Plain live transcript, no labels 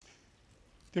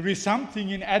There is something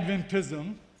in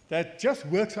Adventism that just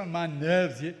works on my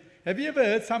nerves. Have you ever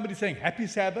heard somebody saying, Happy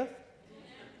Sabbath?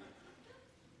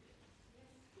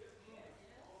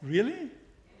 Really?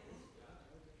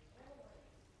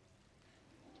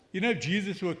 You know, if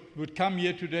Jesus would come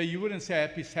here today, you wouldn't say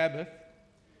Happy Sabbath.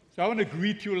 So I want to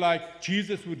greet you like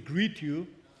Jesus would greet you.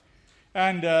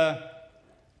 And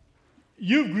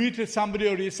you've greeted somebody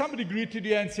already. Somebody greeted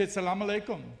you and said, Salam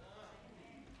Alaikum.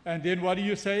 And then what do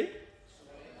you say?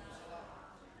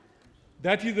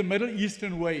 That is the Middle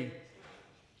Eastern way.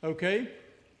 Okay?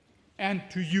 And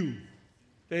to you.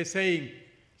 They're saying,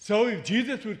 so if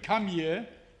Jesus would come here,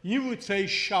 he would say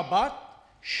Shabbat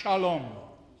Shalom.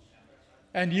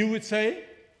 And you would say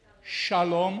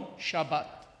Shalom Shabbat.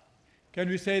 Can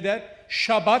we say that?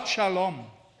 Shabbat Shalom.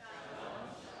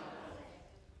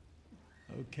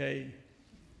 Okay.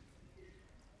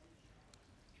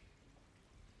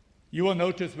 You will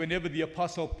notice whenever the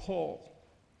Apostle Paul,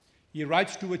 he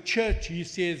writes to a church, he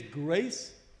says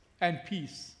grace and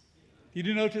peace. Did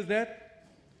you notice that?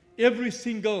 Every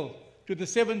single, to the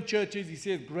 7 churches, he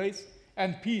says grace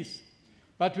and peace.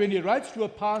 But when he writes to a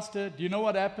pastor, do you know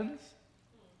what happens?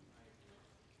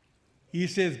 He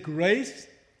says grace,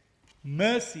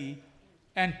 mercy,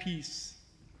 and peace.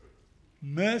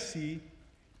 Mercy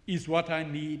is what I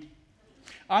need.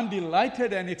 I'm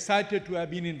delighted and excited to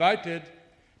have been invited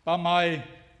by my,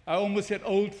 I almost said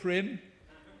old friend,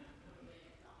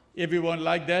 everyone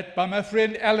like that, by my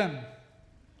friend Alan.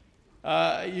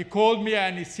 He called me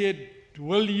and he said,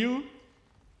 will you?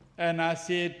 And I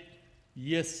said,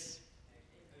 yes.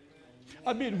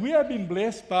 I mean, we have been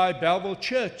blessed by Bellville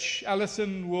Church.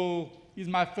 Allison is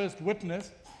my first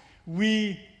witness.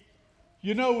 You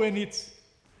know, when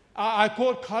I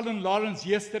called Colin Lawrence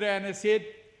yesterday and I said,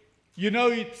 you know,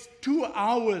 it's 2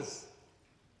 hours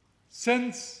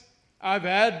since I've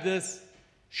had this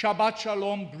Shabbat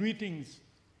Shalom greetings,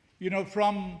 you know,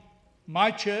 from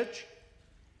my church.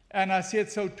 And I said,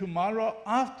 so tomorrow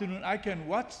afternoon I can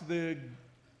watch the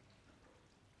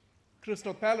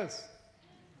Crystal Palace.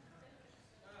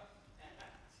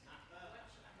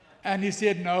 And he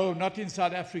said, no, not in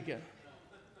South Africa.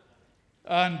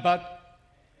 But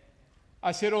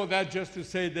I said all that just to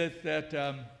say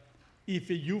that if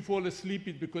you fall asleep,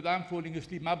 it's because I'm falling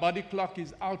asleep. My body clock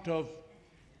is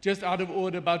just out of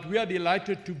order, but we are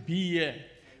delighted to be here.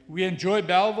 We enjoy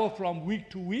Bellville from week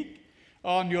to week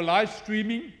on your live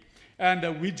streaming,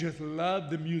 and we just love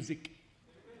the music.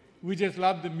 We just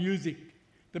love the music.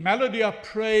 The melody of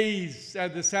praise,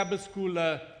 as the Sabbath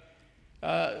school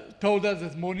told us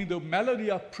this morning, the melody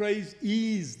of praise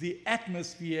is the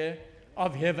atmosphere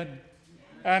of heaven.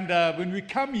 And when we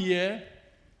come here,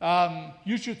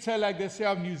 you should say like they say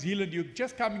of New Zealand, you're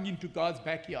just coming into God's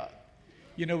backyard.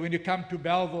 You know, when you come to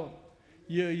Bellville,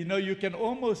 you know, you can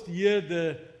almost hear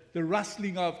the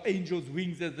rustling of angels'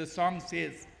 wings, as the song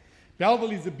says.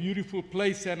 Bellville is a beautiful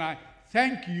place, and I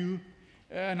thank you,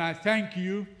 and I thank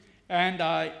you, and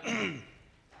I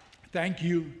thank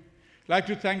you. I'd like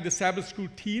to thank the Sabbath school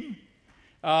team.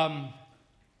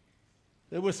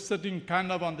 They were sitting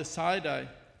kind of on the side. I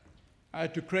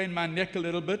had to crane my neck a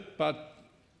little bit, but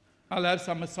I'll have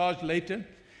some massage later.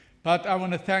 But I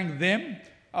want to thank them.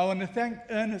 I want to thank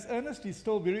Ernest. Ernest is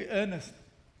still very earnest,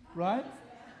 right?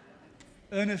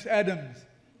 Ernest Adams.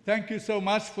 Thank you so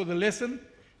much for the lesson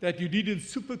that you did in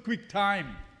super quick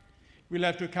time. We'll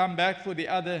have to come back for the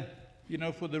other, you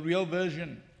know, for the real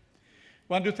version.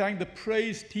 I want to thank the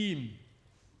praise team,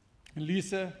 and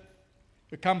Lisa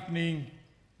accompanying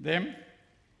them.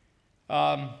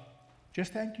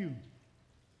 Just thank you.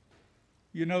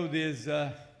 You know, there's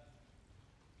a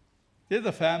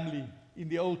family in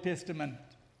the Old Testament,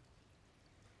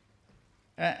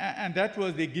 and that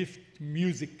was their gift,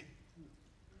 music.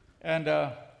 And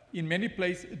in many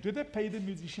places, do they pay the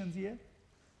musicians here?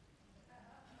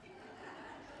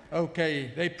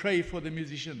 Okay, they pray for the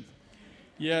musicians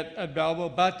here at Bellville,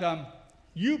 but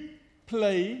you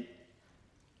play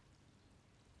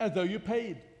as though you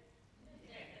paid.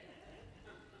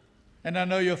 And I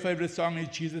know your favorite song is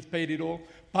Jesus Paid It All,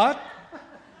 but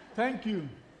thank you.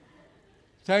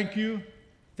 Thank you.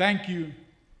 Thank you.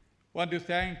 Want to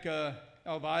thank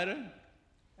Elvira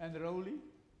and Rowley.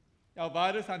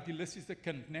 Elvira is Antilissis the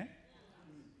kind, ne?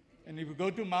 And if you go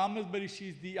to Mamasbury,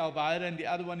 she's the Elvira and the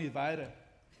other one is Vira.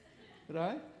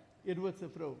 Right? Edward's a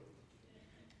pro.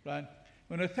 Right? I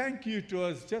want to thank you. It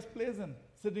was just pleasant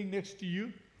sitting next to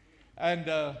you. And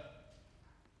I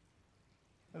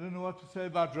don't know what to say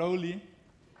about Rowley.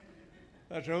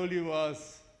 But Rowley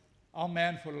was our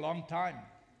man for a long time.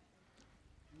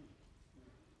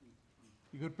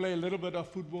 He could play a little bit of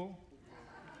football.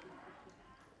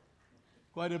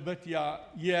 quite a bit.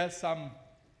 Yeah, some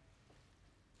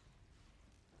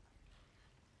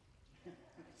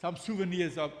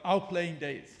souvenirs of our playing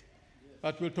days.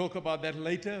 But we'll talk about that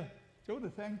later. So I want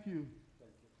to thank you.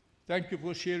 Thank you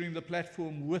for sharing the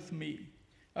platform with me.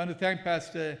 I want to thank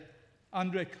Pastor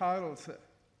Andre Carl, sir.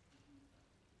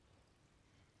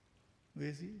 Where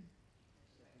is he?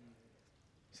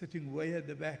 Sitting way at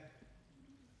the back.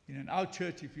 In our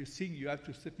church, if you sing, you have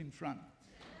to sit in front.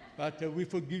 But we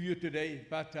forgive you today.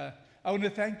 But I want to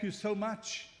thank you so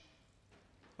much.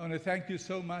 I want to thank you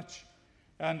so much.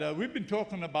 And we've been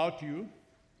talking about you.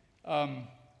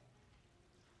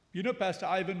 You know Pastor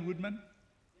Ivan Woodman?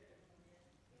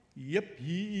 Yep,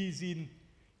 he is in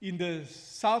the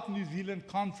South New Zealand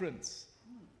Conference.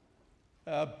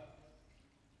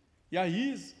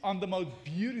 He is on the most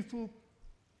beautiful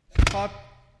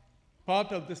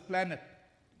part of this planet.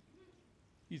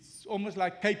 It's almost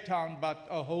like Cape Town, but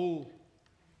a whole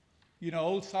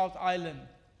South Island.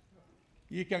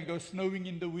 You can go snowing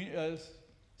in the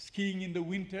skiing in the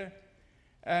winter,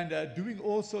 and doing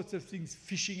all sorts of things,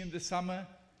 fishing in the summer,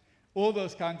 all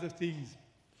those kinds of things.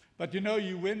 But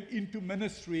you went into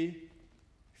ministry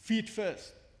feet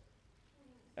first.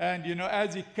 And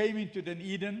as he came into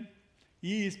Dunedin,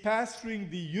 he is pastoring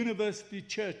the University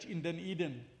Church in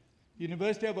Dunedin,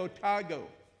 University of Otago.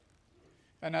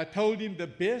 And I told him the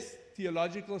best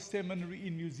theological seminary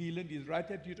in New Zealand is right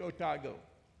at Otago.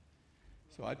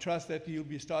 So I trust that he'll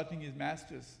be starting his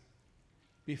master's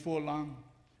before long.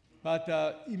 But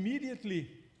immediately,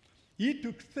 he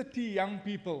took 30 young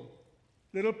people,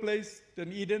 little place,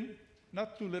 Dunedin,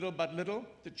 not too little, but little,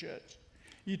 the church.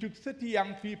 He took 30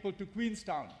 young people to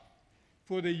Queenstown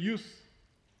for the youth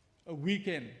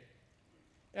weekend.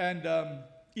 And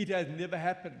it has never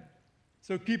happened.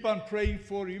 So keep on praying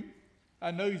for him. I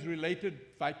know he's related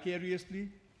vicariously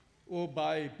or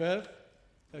by birth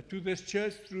to this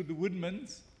church through the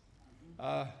Woodmans.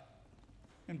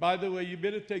 And by the way, you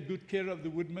better take good care of the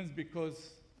Woodmans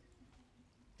because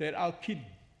they're our kin,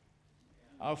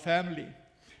 our family.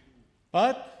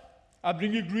 But I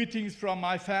bring you greetings from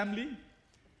my family.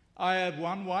 I have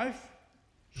one wife.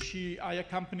 I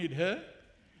accompanied her.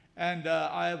 And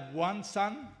I have one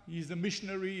son. He's a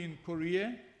missionary in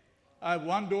Korea. I have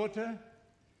one daughter.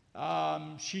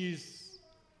 She's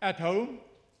at home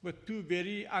with two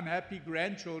very unhappy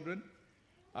grandchildren.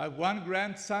 I have one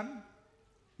grandson.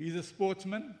 He's a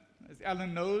sportsman. As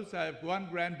Alan knows, I have one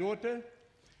granddaughter,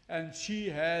 and she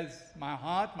has my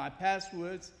heart, my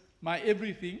passwords, my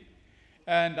everything.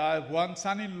 And I have one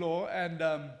son-in-law,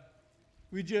 and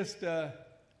we're just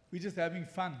having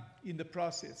fun in the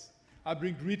process. I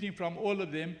bring greetings from all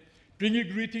of them. Bring you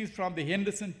greetings from the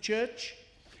Henderson Church.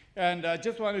 And I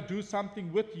just want to do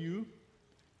something with you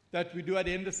that we do at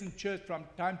Henderson Church from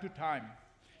time to time.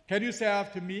 Can you say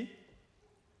after me?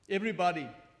 Everybody.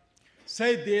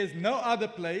 Say, there's no other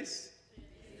place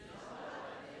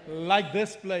like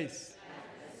this place.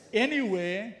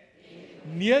 Anywhere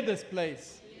near this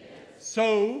place.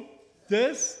 So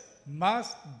this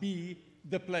must be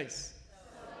the place.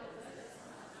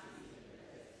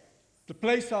 The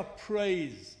place of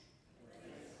praise.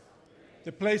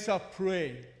 The place of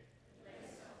prayer.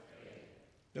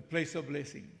 The place of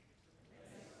blessing.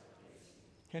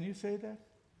 Can you say that?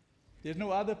 There's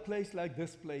no other place like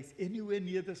this place, anywhere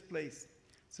near this place.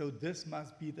 So this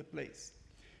must be the place.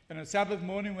 And on Sabbath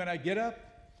morning when I get up,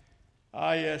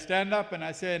 I stand up and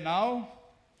I say, now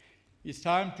it's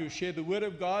time to share the word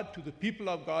of God to the people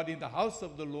of God in the house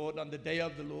of the Lord on the day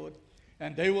of the Lord.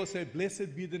 And they will say,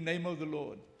 blessed be the name of the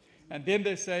Lord. And then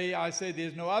I say,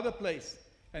 there's no other place.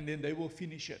 And then they will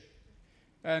finish it.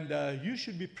 And you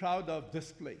should be proud of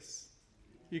this place,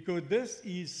 because this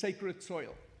is sacred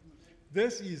soil.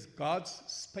 This is God's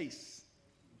space.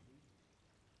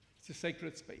 It's a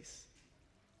sacred space.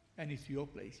 And it's your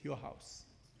place, your house.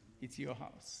 It's your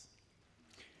house.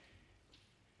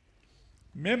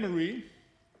 Memory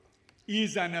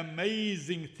is an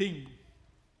amazing thing.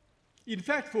 In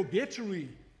fact, forgettery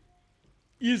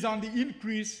is on the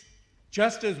increase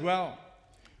just as well.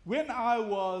 When I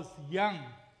was young,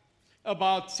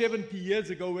 about 70 years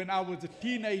ago, when I was a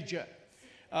teenager,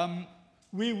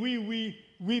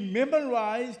 we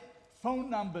memorized phone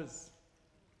numbers.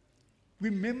 We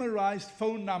memorized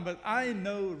phone numbers. I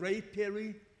know Ray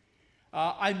Perry.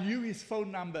 I knew his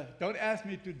phone number. Don't ask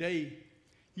me today.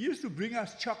 He used to bring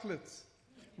us chocolates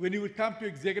when he would come to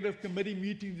executive committee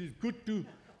meetings. It's good to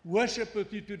worship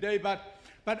with you today, but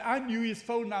I knew his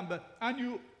phone number. I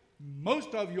knew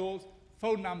most of yours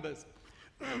phone numbers.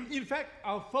 In fact,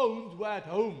 our phones were at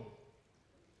home.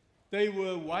 They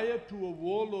were wired to a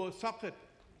wall or a socket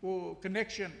or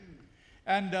connection.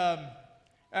 And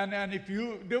And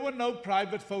there were no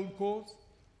private phone calls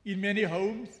in many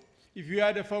homes. If you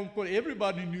had a phone call,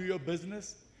 everybody knew your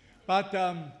business. But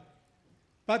there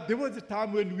was a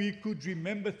time when we could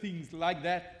remember things like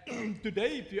that.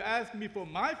 Today, if you ask me for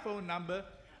my phone number,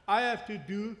 I have to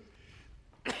do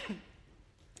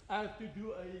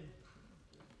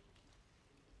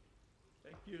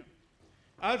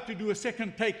a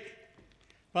second take.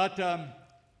 But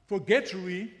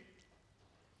forgettery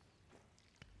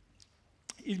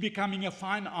is becoming a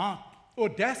fine art.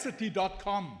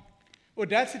 Audacity.com,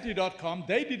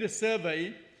 they did a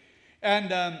survey, and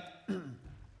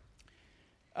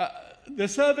the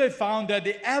survey found that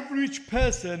the average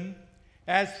person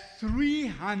has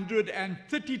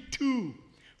 332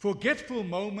 forgetful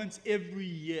moments every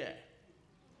year.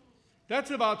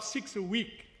 That's about 6 a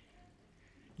week.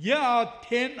 Here are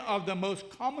 10 of the most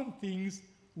common things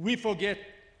we forget.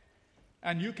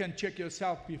 And you can check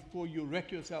yourself before you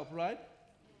wreck yourself, right?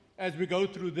 As we go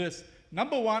through this.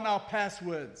 Number one, our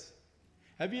passwords.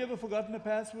 Have you ever forgotten a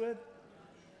password?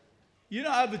 You know,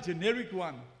 I have a generic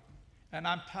one, and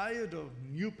I'm tired of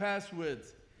new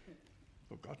passwords.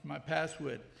 Forgot my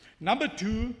password. Number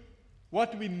two,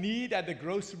 what we need at the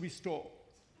grocery store.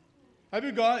 Have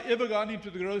you ever gone into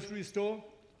the grocery store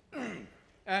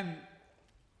and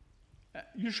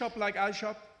you shop like I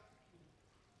shop?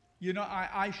 You know,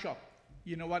 I shop.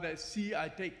 You know, what I see, I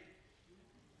take.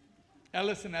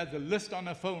 Allison has a list on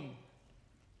her phone.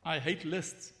 I hate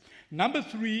lists. Number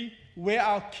three, where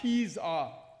our keys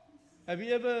are. Have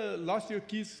you ever lost your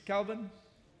keys, Calvin?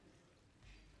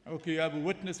 Okay, you have a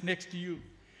witness next to you,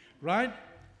 right?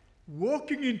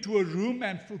 Walking into a room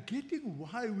and forgetting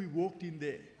why we walked in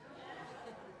there.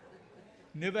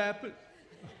 Never happened?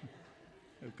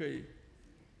 Okay,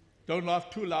 don't laugh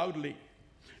too loudly.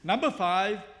 Number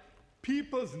five,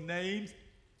 people's names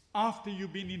after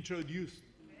you've been introduced.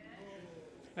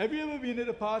 Have you ever been at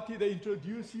a party, they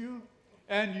introduce you,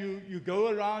 and you go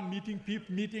around meeting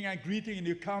people, meeting and greeting, and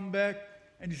you come back,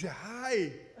 and you say,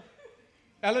 hi.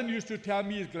 Alan used to tell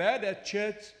me he's glad at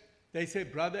church they say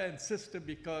brother and sister,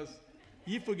 because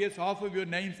he forgets half of your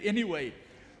names anyway.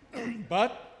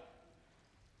 But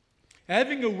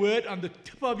having a word on the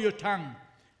tip of your tongue,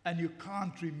 and you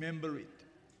can't remember it.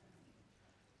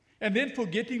 And then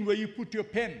forgetting where you put your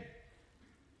pen.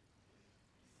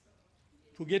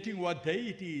 Forgetting what day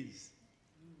it is.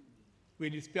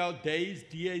 When you spell days,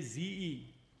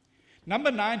 D-A-Z-E.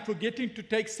 Number 9, forgetting to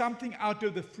take something out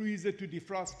of the freezer to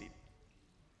defrost it.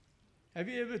 Have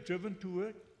you ever driven to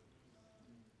work?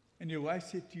 And your wife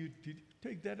said to you, did you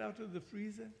take that out of the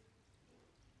freezer?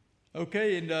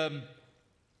 Okay,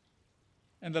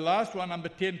 and the last one, number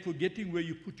 10, forgetting where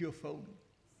you put your phone.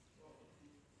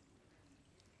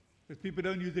 Because people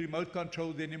don't use the remote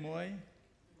controls anymore.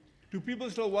 Do people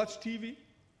still watch TV?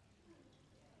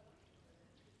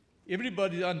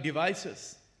 Everybody's on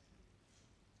devices.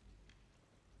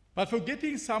 But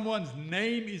forgetting someone's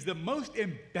name is the most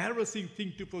embarrassing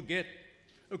thing to forget,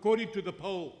 according to the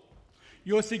poll.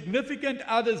 Your significant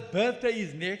other's birthday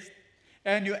is next,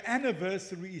 and your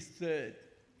anniversary is third.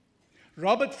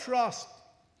 Robert Frost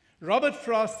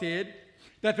said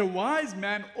that a wise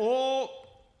man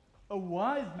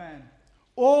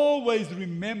always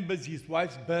remembers his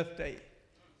wife's birthday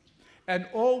and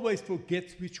always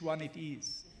forgets which one it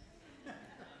is.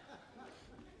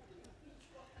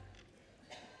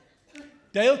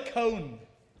 Dale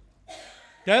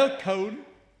Cone,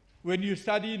 when you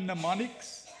study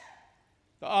mnemonics,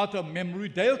 the art of memory,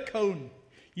 Dale Cone,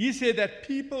 he said that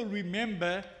people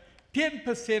remember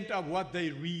 10% of what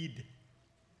they read.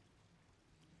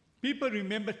 People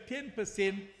remember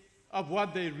 10% of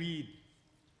what they read.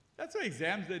 That's why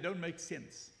exams, they don't make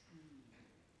sense.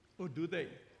 Or do they?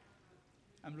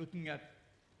 I'm looking at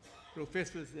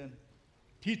professors and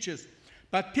teachers.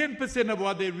 But 10% of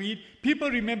what they read, people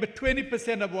remember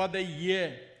 20% of what they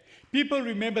hear. People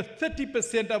remember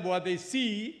 30% of what they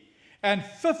see, and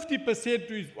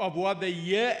 50% of what they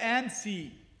hear and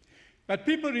see. But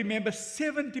people remember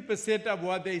 70% of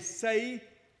what they say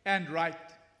and write.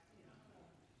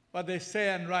 What they say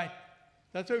and write.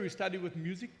 That's why we study with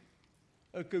music.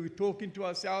 Okay, we're talking to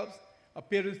ourselves. Our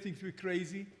parents think we're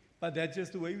crazy, but that's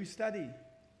just the way we study.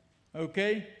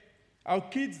 Okay? Our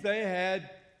kids, they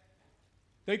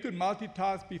could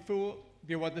multitask before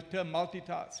there was the term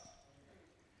multitask.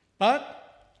 But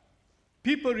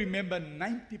people remember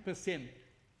 90%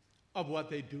 of what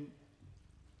they do.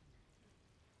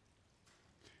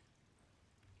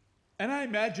 And I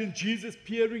imagine Jesus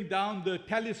peering down the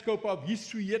telescope of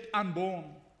history yet unborn.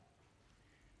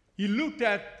 He looked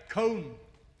at Cone,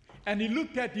 and he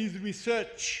looked at his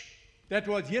research that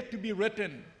was yet to be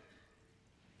written.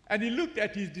 And he looked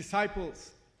at his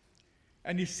disciples,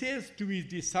 and he says to his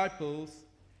disciples,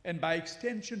 and by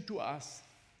extension to us,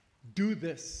 do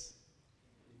this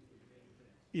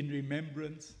in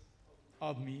remembrance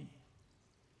of me.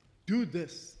 Do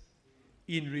this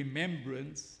in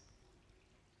remembrance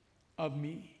of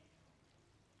me.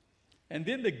 And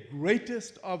then the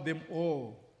greatest of them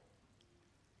all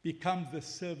becomes the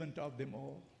servant of them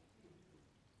all.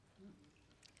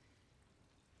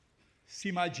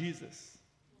 See my Jesus.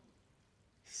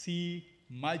 See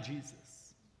my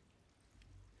Jesus.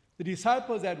 The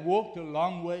disciples had walked a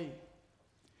long way.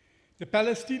 The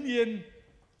Palestinian,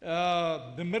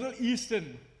 the Middle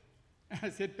Eastern, I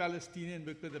said Palestinian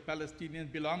because the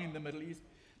Palestinians belong in the Middle East,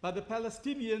 but the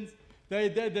Palestinians,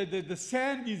 the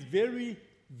sand is very,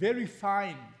 very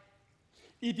fine.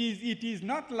 It is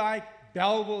not like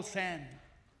Bellville sand.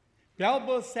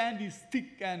 Bellville sand is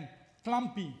thick and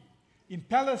clumpy. In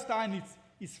Palestine,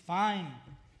 it's fine.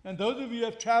 And those of you who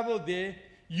have traveled there,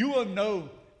 you will know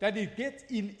that it gets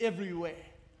in everywhere.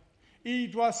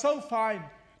 It was so fine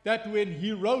that when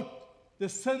he wrote the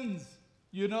sins,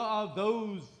 of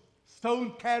those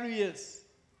stone carriers,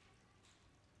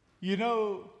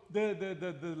 the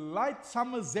light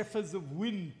summer zephyrs of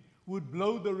wind would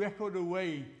blow the record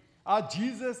away. Our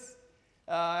Jesus,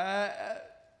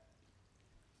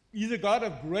 he's a God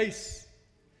of grace,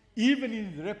 even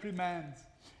in his reprimands.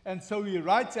 And so he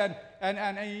writes, and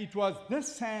it was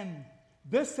this sand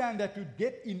that would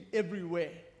get in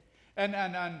everywhere. And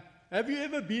have you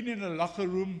ever been in a locker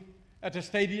room at a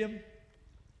stadium?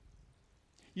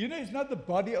 It's not the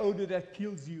body odor that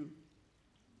kills you.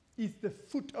 It's the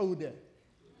foot odor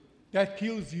that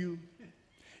kills you.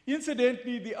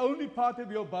 Incidentally, the only part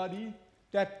of your body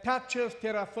that touches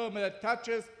terra firma, that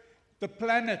touches the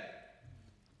planet,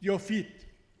 your feet,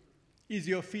 is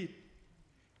your feet.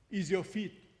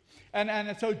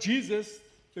 And so Jesus,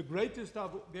 the greatest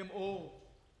of them all,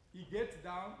 he gets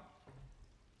down,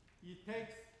 he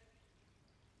takes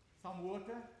some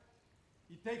water,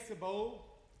 he takes a bowl,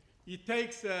 he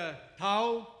takes a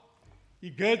towel, he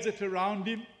girds it around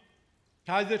him,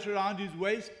 ties it around his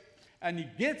waist, and he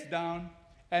gets down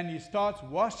and he starts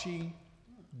washing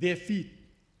their feet,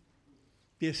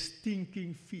 their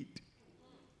stinking feet,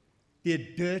 their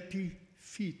dirty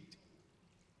feet.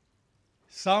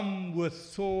 Some with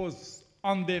sores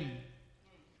on them,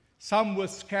 some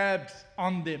with scabs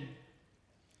on them.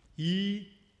 He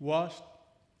washed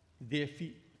their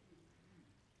feet.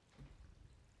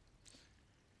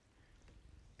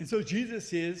 And so Jesus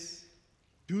says,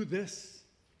 do this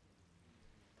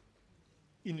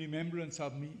in remembrance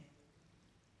of me.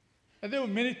 And there were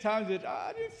many times that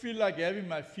I didn't feel like having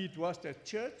my feet washed at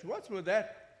church. What's with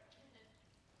that?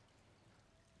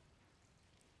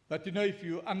 But if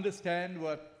you understand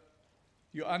what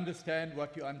you understand,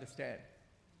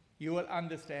 you will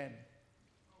understand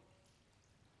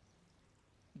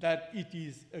that it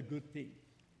is a good thing.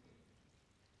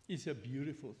 It's a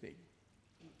beautiful thing.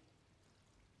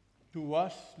 To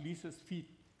wash Lisa's feet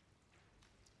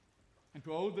and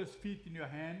to hold those feet in your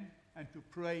hand and to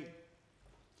pray,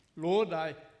 Lord,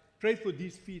 I pray for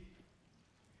these feet,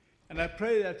 and I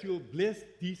pray that you'll bless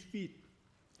these feet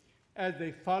as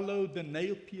they follow the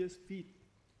nail-pierced feet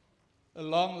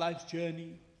along life's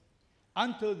journey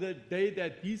until the day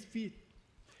that these feet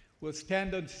will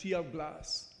stand on sea of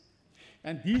glass.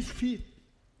 And these feet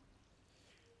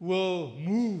will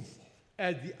move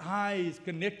as the eye is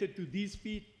connected to these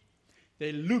feet.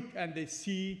 They look and they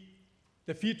see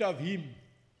the feet of him,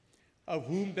 of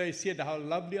whom they said, how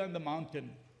lovely on the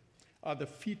mountain are the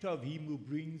feet of him who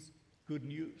brings good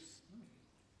news.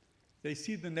 They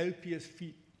see the nail-pierced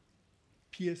feet,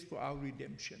 pierced for our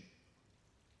redemption.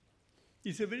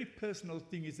 It's a very personal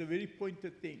thing. It's a very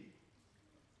pointed thing.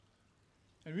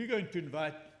 And we're going to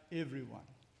invite everyone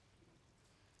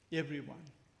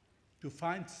to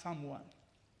find someone.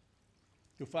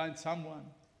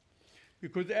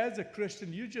 Because as a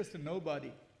Christian, you're just a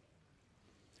nobody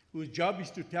whose job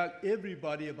is to tell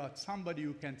everybody about somebody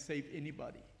who can save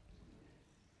anybody.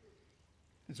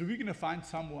 And so we're going to find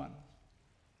someone,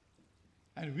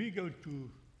 and we're going to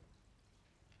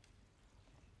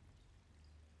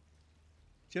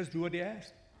just do what he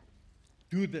asked.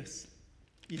 Do this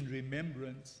in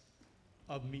remembrance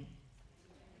of me.